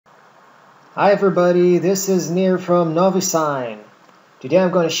Hi everybody, this is Nir from NoviSign. Today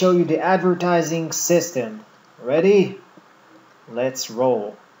I'm going to show you the advertising system. Ready? Let's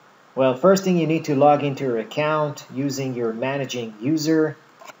roll. Well, first thing you need to log into your account using your managing user.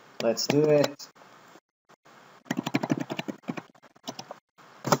 Let's do it.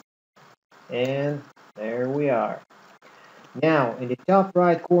 And there we are. Now, in the top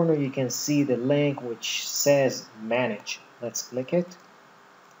right corner you can see the link which says Manage. Let's click it.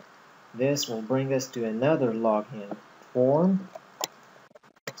 This will bring us to another login form.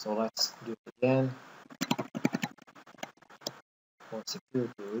 So let's do it again for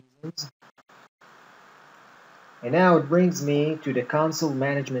security reasons. And now it brings me to the console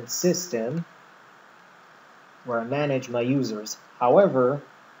management system where I manage my users. However,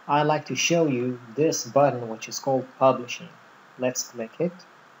 I like to show you this button which is called Publishing. Let's click it.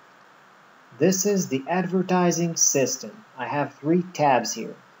 This is the advertising system. I have three tabs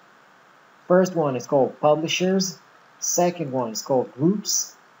here. First one is called Publishers, second one is called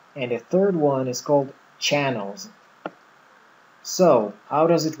Groups, and the third one is called Channels. So, how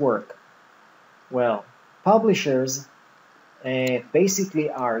does it work? Well, Publishers basically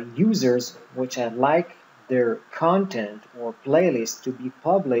are users which I like their content or playlist to be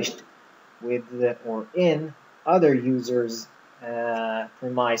published with or in other users'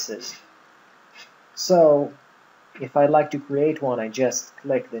 premises. So if I'd like to create one, I just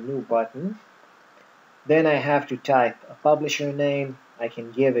click the new button. Then I have to type a publisher name. I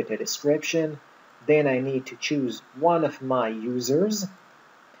can give it a description. Then I need to choose one of my users.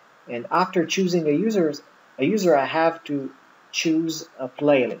 And after choosing a user, I have to choose a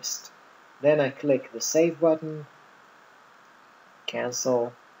playlist. Then I click the save button,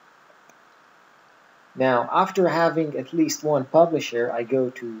 cancel. Now, after having at least one publisher, I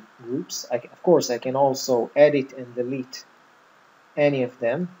go to groups. Of course, I can also edit and delete any of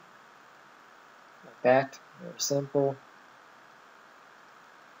them, like that, very simple.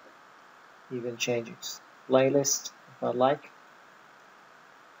 Even change its playlist if I like.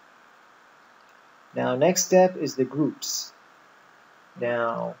 Now, next step is the groups.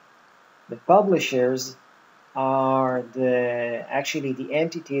 Now, the publishers are actually the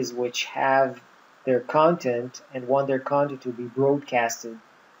entities which have their content and want their content to be broadcasted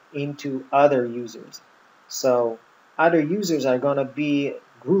into other users. So other users are going to be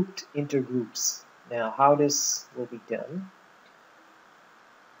grouped into groups. Now, how this will be done?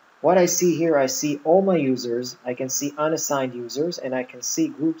 What I see here, I see all my users, I can see unassigned users, and I can see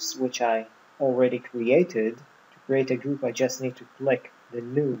groups which I already created. To create a group, I just need to click the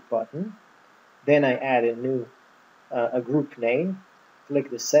new button. Then I add a group name,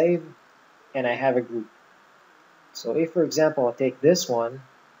 click the save, and I have a group. So if, for example, I take this one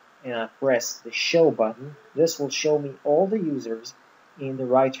and I press the show button, this will show me all the users in the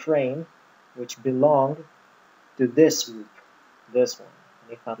right frame which belong to this group, this one.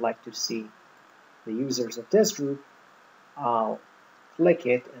 And if I'd like to see the users of this group, I'll click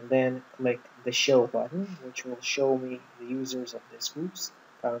it and then click the show button, which will show me the users of these groups.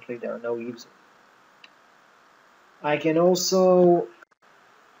 Currently there are no users. I can also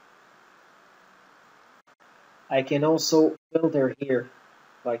filter here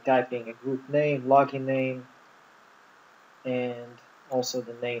by typing a group name, login name, and also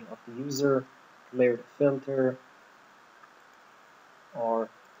the name of the user, clear the filter, or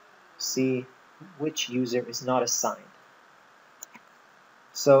see which user is not assigned.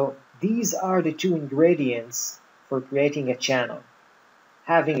 So these are the two ingredients for creating a channel.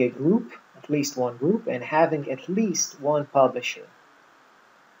 Having a group, at least one group, and having at least one publisher.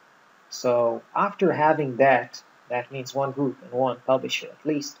 So after having that means one group and one publisher at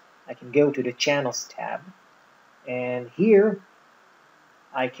least, I can go to the Channels tab, and here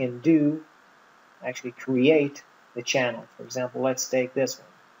I can actually create the channel. For example, let's take this one.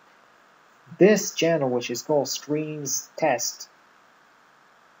 This channel, which is called Screens Test,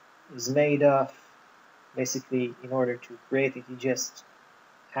 is made of, basically, in order to create it, you just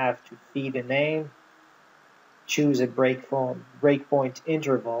have to feed a name, choose a breakpoint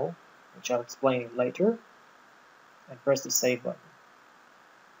interval, which I'll explain it later, and press the save button.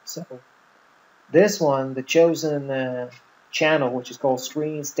 So this one, the chosen channel, which is called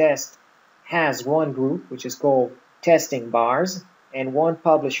Screens Test, has one group, which is called Testing Bars, and one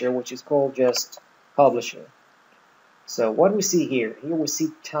publisher, which is called just Publisher. So what we see here we see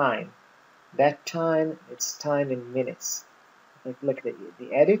time. That time, it's time in minutes. If I click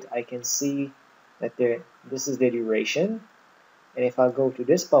the edit, I can see that this is the duration. And if I go to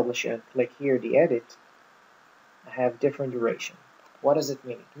this publisher and click here the edit, I have different duration. What does it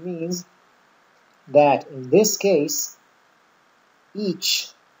mean? It means that in this case,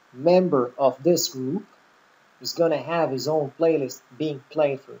 each member of this group is going to have his own playlist being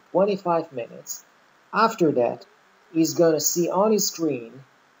played for 25 minutes. After that, he's going to see on his screen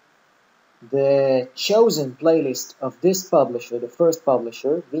the chosen playlist of this publisher, the first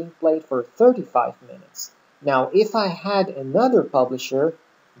publisher, being played for 35 minutes. Now, if I had another publisher,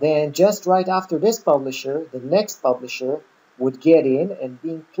 then just right after this publisher, the next publisher would get in and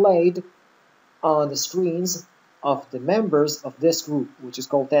being played on the screens of the members of this group, which is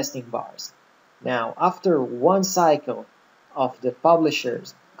called testing bars. Now, after one cycle of the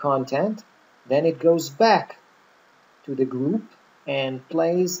publisher's content, then it goes back to the group and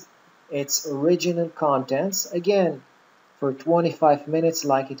plays its original contents again for 25 minutes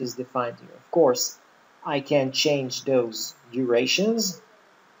like it is defined here. Of course, I can change those durations.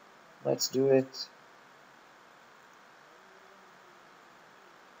 Let's do it,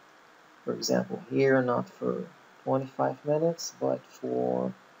 for example, here, not for 25 minutes, but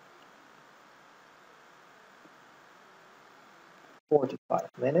for 45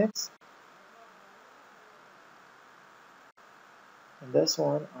 minutes. And this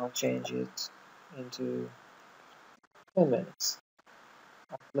one, I'll change it into 10 minutes.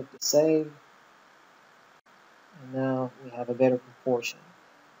 I'll click the save, and now we have a better proportion.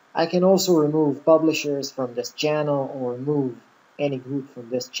 I can also remove publishers from this channel or remove any group from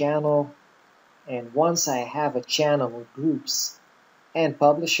this channel. And once I have a channel with groups and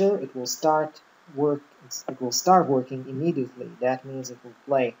publisher, it will start working immediately. That means it will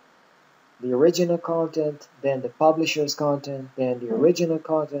play the original content, then the publisher's content, then the original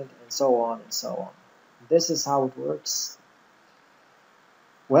content, and so on and so on. This is how it works.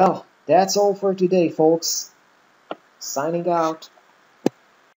 Well, that's all for today, folks. Signing out.